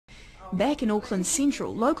Back in Auckland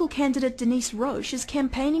Central, local candidate Denise Roche is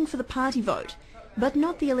campaigning for the party vote, but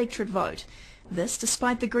not the electorate vote. This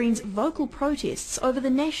despite the Greens' vocal protests over the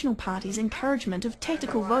National Party's encouragement of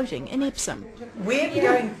tactical voting in Epsom. We're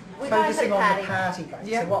focusing on the party vote,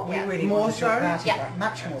 so what we really want is your party vote,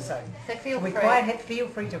 much more so. So feel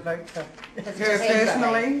free to vote for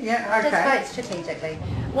personally, okay. Just vote strategically.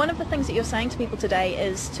 One of the things that you're saying to people today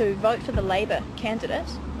is to vote for the Labour candidate.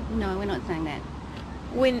 No, we're not saying that.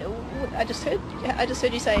 When I just heard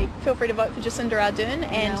you say feel free to vote for Jacinda Ardern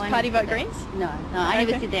and party vote Greens. No, I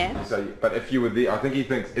never said that. So, but if you were there, I think he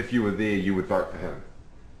thinks if you were there, you would vote for him.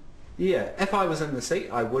 Yeah, if I was in the seat,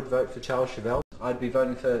 I would vote for Charles Chauvel. I'd be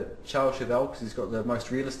voting for Charles Chauvel because he's got the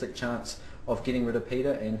most realistic chance of getting rid of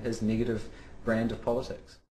Peter and his negative brand of politics.